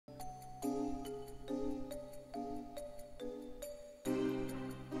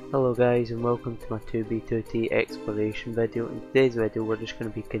Hello guys and welcome to my 2B2T exploration video. In today's video we're just going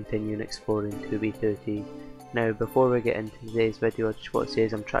to be continuing exploring 2B2T. Now before we get into today's video, I just want to say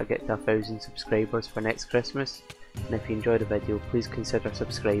I'm trying to get to 1,000 subscribers for next Christmas, and if you enjoyed the video please consider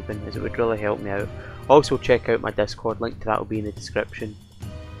subscribing as it would really help me out. Also check out my Discord, link to that will be in the description.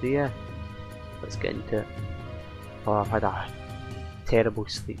 So yeah, let's get into it. Oh, I've had a terrible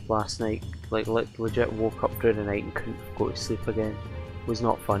sleep last night, like legit woke up through the night and couldn't go to sleep again. It was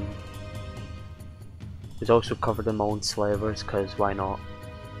not fun. Was also covered in my own slivers, cause why not?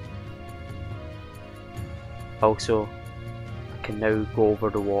 Also, I can now go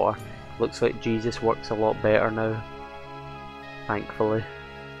over the water. Looks like Jesus works a lot better now, thankfully.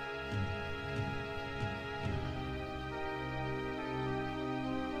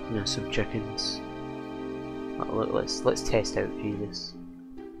 Now some chickens. Oh, look, let's test out Jesus.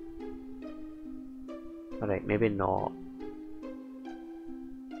 Alright, maybe not.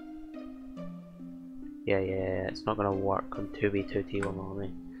 Yeah, it's not gonna work on 2B2T on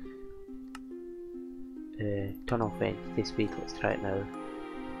me. Turn off entity speed, let's try it now.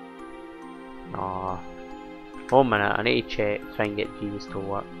 Nah. Oh minute, I need to check, try and get Jesus to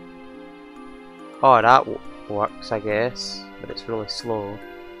work. Oh, that works I guess, but it's really slow.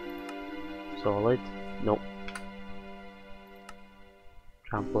 Solid? Nope.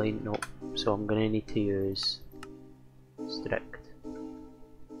 Trampoline? Nope. So I'm gonna need to use strict.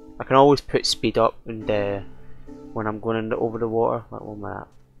 I can always put speed up and when I'm going over the water. Like 1 minute.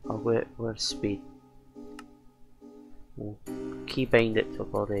 Oh wait, where's speed? We'll keybind it to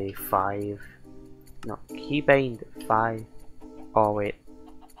bloody 5. No, keybind 5. Oh wait.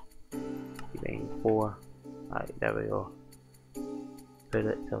 Keybind 4. Right, there we go. Put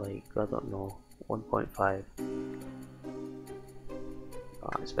it to like, I don't know, 1.5. Oh,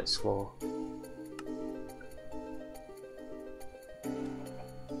 it's a bit slow.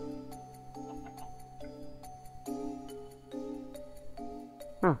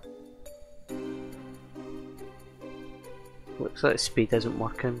 Looks like the speed isn't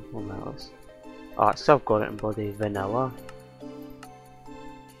working. Oh no, oh, it's still got it in bloody vanilla.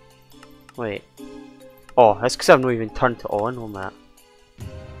 Wait. Oh, that's because I've not even turned it on that.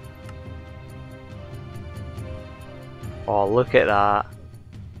 Oh, look at that.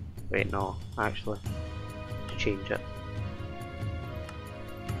 Wait, no, actually, to change it.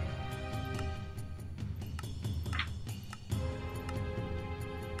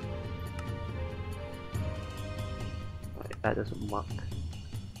 That doesn't work.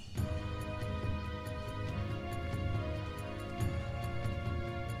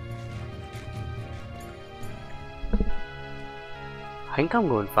 I think I'm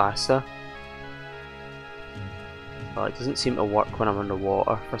going faster. But it doesn't seem to work when I'm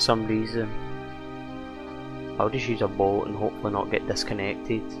underwater for some reason. I'll just use a boat and hopefully not get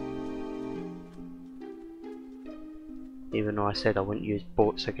disconnected. Even though I said I wouldn't use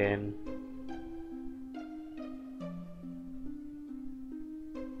boats again.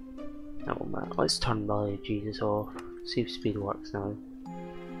 Oh man, let's turn bloody Jesus off. See if speed works now.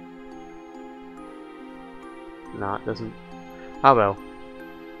 Nah, it doesn't. Ah well.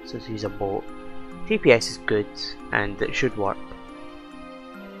 So let's use a boat. TPS is good and it should work.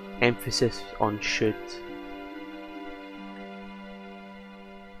 Emphasis on should.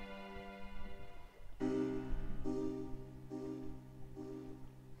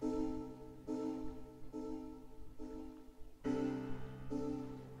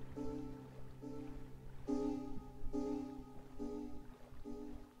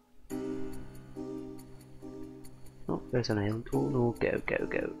 Oh, there's an island. Oh no, get out, get out,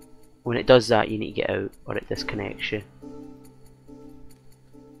 get out. When it does that, you need to get out or it disconnects you.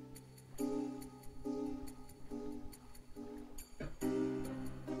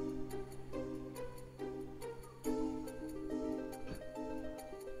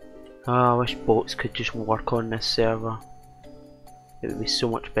 Ah, I wish boats could just work on this server. It would be so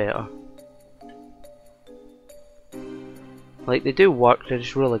much better. Like, they do work, they're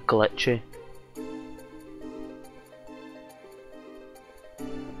just really glitchy.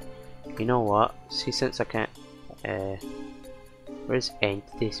 You know what? See, since I can't. Where's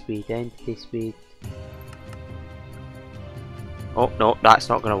entity speed? Entity speed. Oh no, that's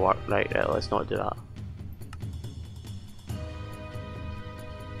not gonna work. Right, let's not do that.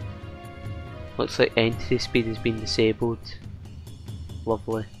 Looks like entity speed has been disabled.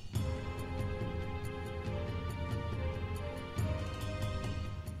 Lovely.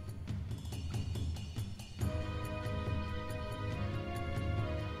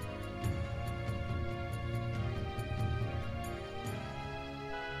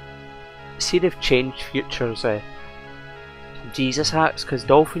 See, they've changed features Jesus hacks, because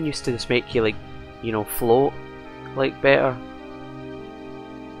dolphin used to just make you like, you know, float like better.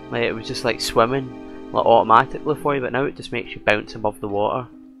 Like it was just like swimming like automatically for you, but now it just makes you bounce above the water.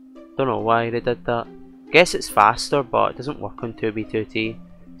 Don't know why they did that. Guess it's faster, but it doesn't work on 2B2T,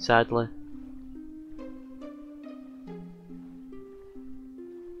 sadly.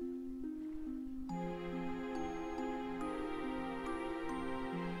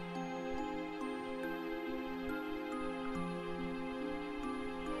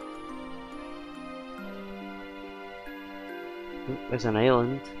 There's an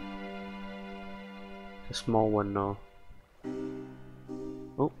island. It's a small one though.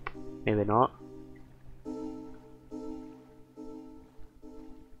 Oh, maybe not.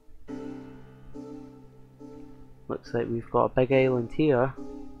 Looks like we've got a big island here.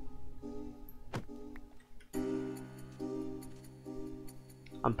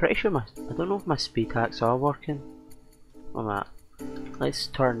 I'm pretty sure I don't know if my speed hacks are working on that. Let's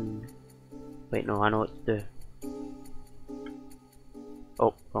turn. Wait, no, I know what to do.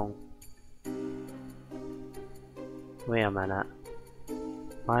 Oh, wrong. Wait a minute.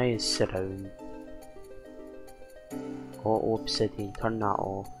 Why is surround? Auto obsidian, turn that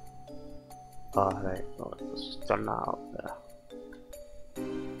off. Oh, right, let's just turn that up there.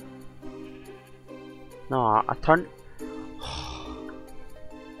 No, I turned.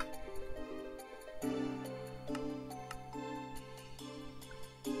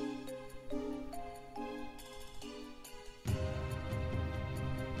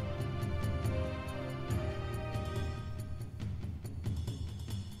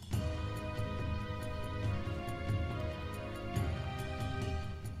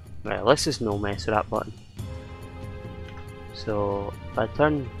 Right, let's just no mess with that button. So, if I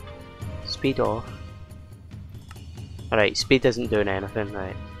turn speed off. Alright, speed isn't doing anything,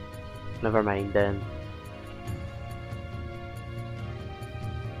 right. Never mind then.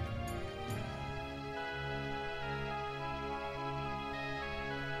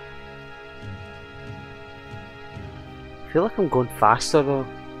 I feel like I'm going faster though.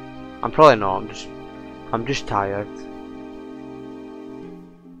 I'm probably not, I'm just tired.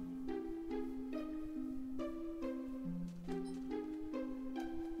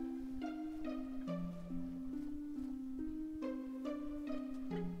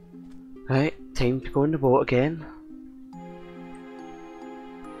 Right, time to go on the boat again.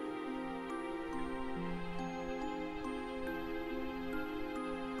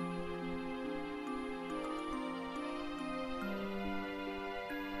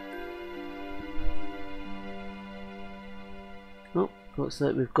 Oh, looks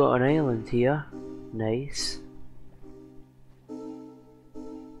like we've got an island here. Nice.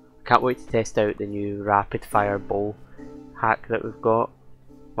 Can't wait to test out the new rapid fire bow hack that we've got.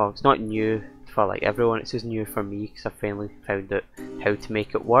 Well, it's not new for like everyone, it's just new for me because I finally found out how to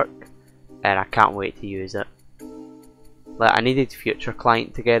make it work and I can't wait to use it. Like, I needed Future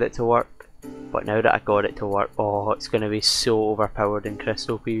Client to get it to work, but now that I got it to work, oh, it's going to be so overpowered in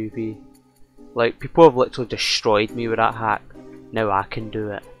Crystal PvP. Like, people have literally destroyed me with that hack, now I can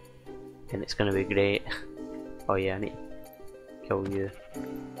do it and it's going to be great. Oh yeah, I need to kill you.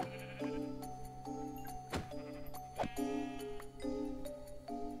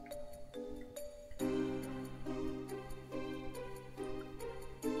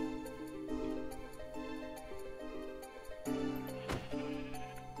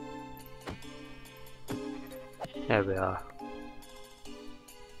 There we are.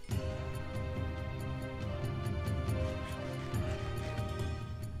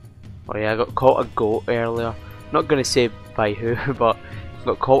 Oh yeah, I got caught a goat earlier. Not gonna say by who, but I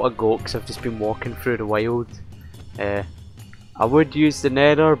got caught a goat because I've just been walking through the wild. I would use the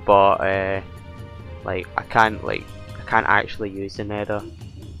nether, but like I can't actually use the nether.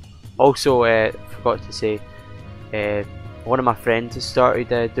 Also, forgot to say, one of my friends has started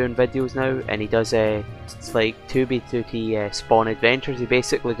doing videos now, and he does it's like 2B2T spawn adventures. He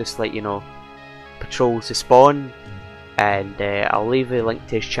basically just, like, you know, patrols the spawn, and I'll leave a link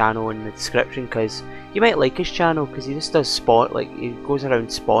to his channel in the description because you might like his channel because he just does spawn, like he goes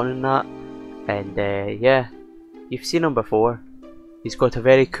around spawning that, and yeah, you've seen him before. He's got a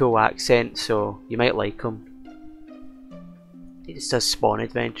very cool accent, so you might like him. He just does spawn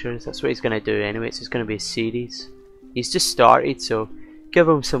adventures. That's what he's gonna do anyway. It's just gonna be a series. He's just started, so give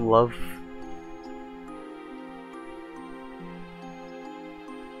him some love.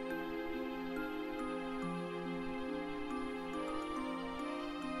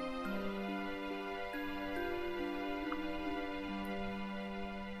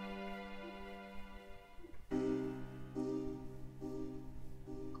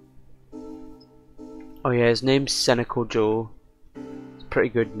 Oh yeah, his name's Cynical Joe. pretty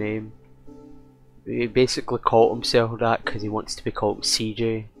good name. He basically called himself that because he wants to be called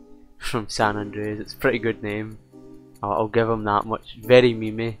CJ from San Andreas. It's a pretty good name. I'll give him that much. Very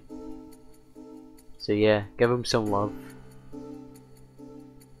memey. So yeah, give him some love.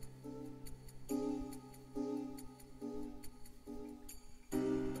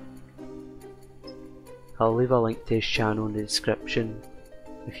 I'll leave a link to his channel in the description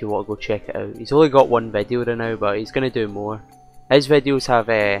if you want to go check it out. He's only got one video right now, but he's gonna do more. His videos have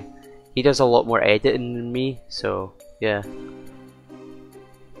he does a lot more editing than me, so yeah.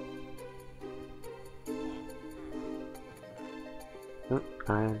 Oh,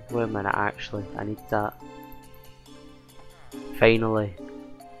 iron. Wait a minute, actually, I need that. Finally,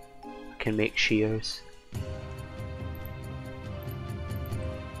 I can make shears.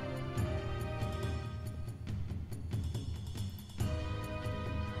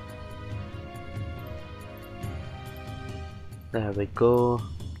 There we go.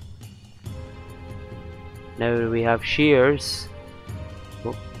 Now we have shears.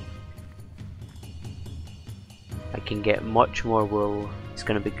 Oh. I can get much more wool. It's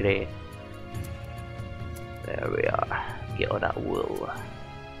gonna be great. There we are. Get all that wool.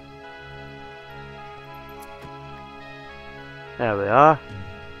 There we are.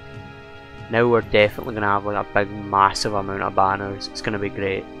 Now we're definitely gonna have like a big massive amount of banners. It's gonna be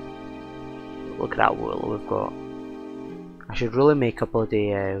great. Look at that wool we've got. I should really make a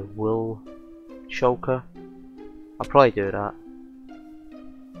bloody wool shulker. I'll probably do that.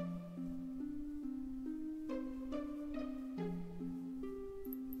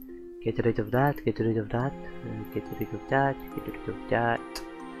 Get rid of that, get rid of that, get rid of that, get rid of that.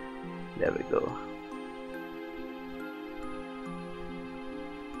 There we go.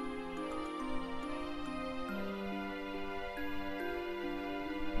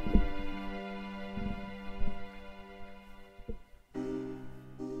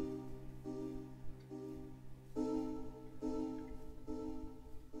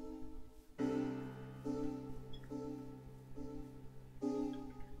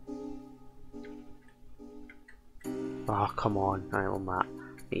 Oh, come on, I on that.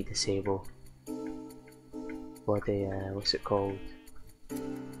 I need to disable. Bloody, what's it called?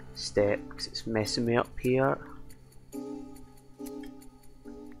 Step, because it's messing me up here.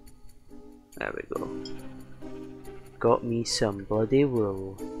 There we go. Got me some bloody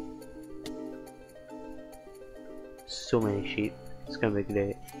wool. So many sheep. It's gonna be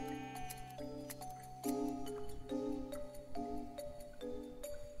great.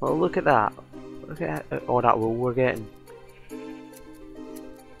 Well, look at that. Look at all that wool we're getting.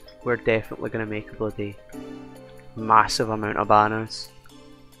 We're definitely gonna make a bloody massive amount of banners.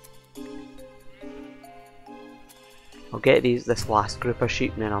 I'll get this last group of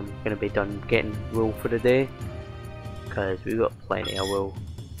sheep and then I'm gonna be done getting wool for the day, because we've got plenty of wool.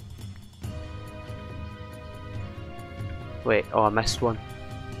 Wait, oh, I missed one.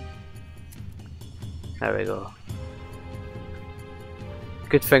 There we go.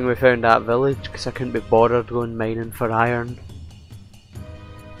 Good thing we found that village, because I couldn't be bothered going mining for iron.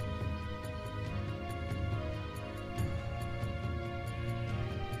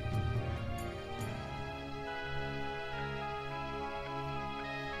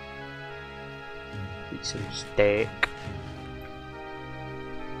 Eat some steak.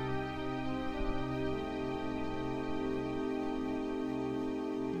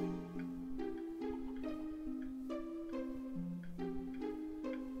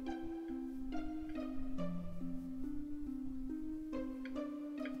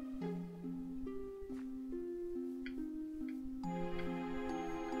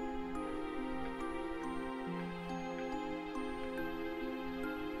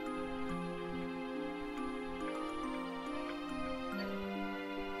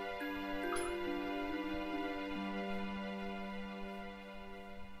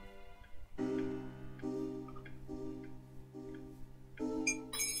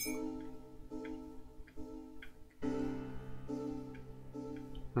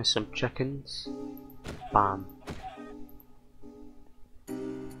 With some chickens. Bam.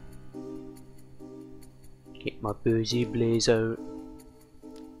 Get my boozy blaze out.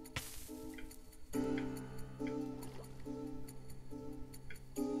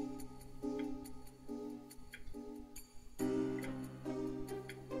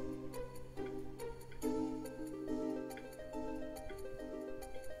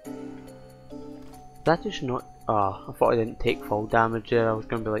 That is not. Ah, I thought I didn't take fall damage there. I was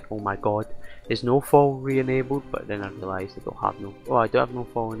gonna be like, oh my god, is no fall re-enabled? But then I realised I don't have no. Oh, I do have no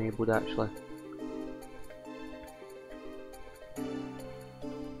fall enabled actually.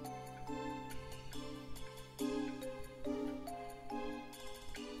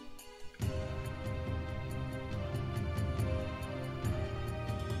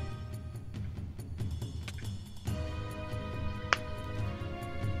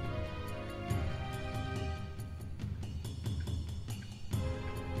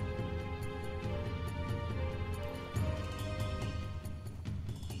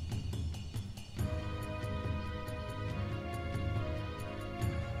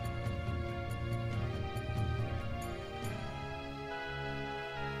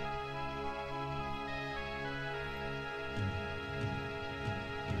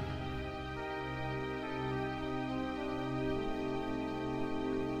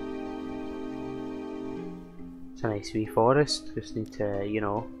 It's a nice wee forest, just need to, you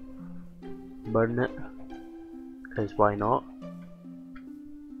know, burn it, because why not?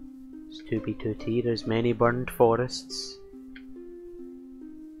 It's 2B2T, there's many burned forests.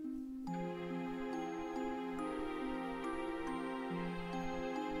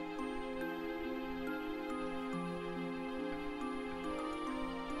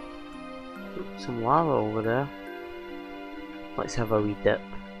 Some lava over there. Let's have a wee dip.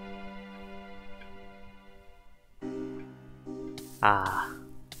 Ah.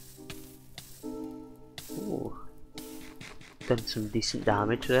 Ooh. Done some decent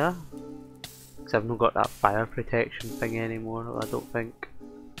damage there. Because I've not got that fire protection thing anymore, I don't think.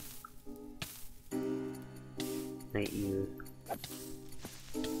 Right, you.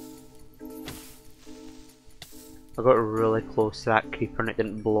 I got really close to that creeper and it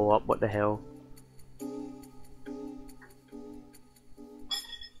didn't blow up, what the hell.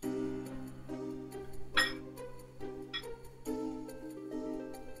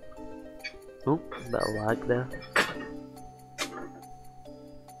 Oh, a bit of lag there.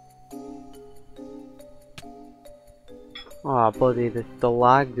 Oh bloody, the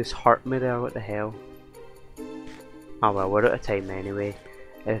lag just hurt me there, what the hell. Oh well, we're out of time anyway.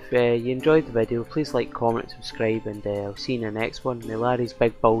 If you enjoyed the video, please like, comment, subscribe, and I'll see you in the next one. May Larry's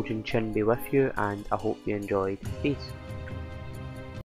big bulging chin be with you, and I hope you enjoyed. Peace.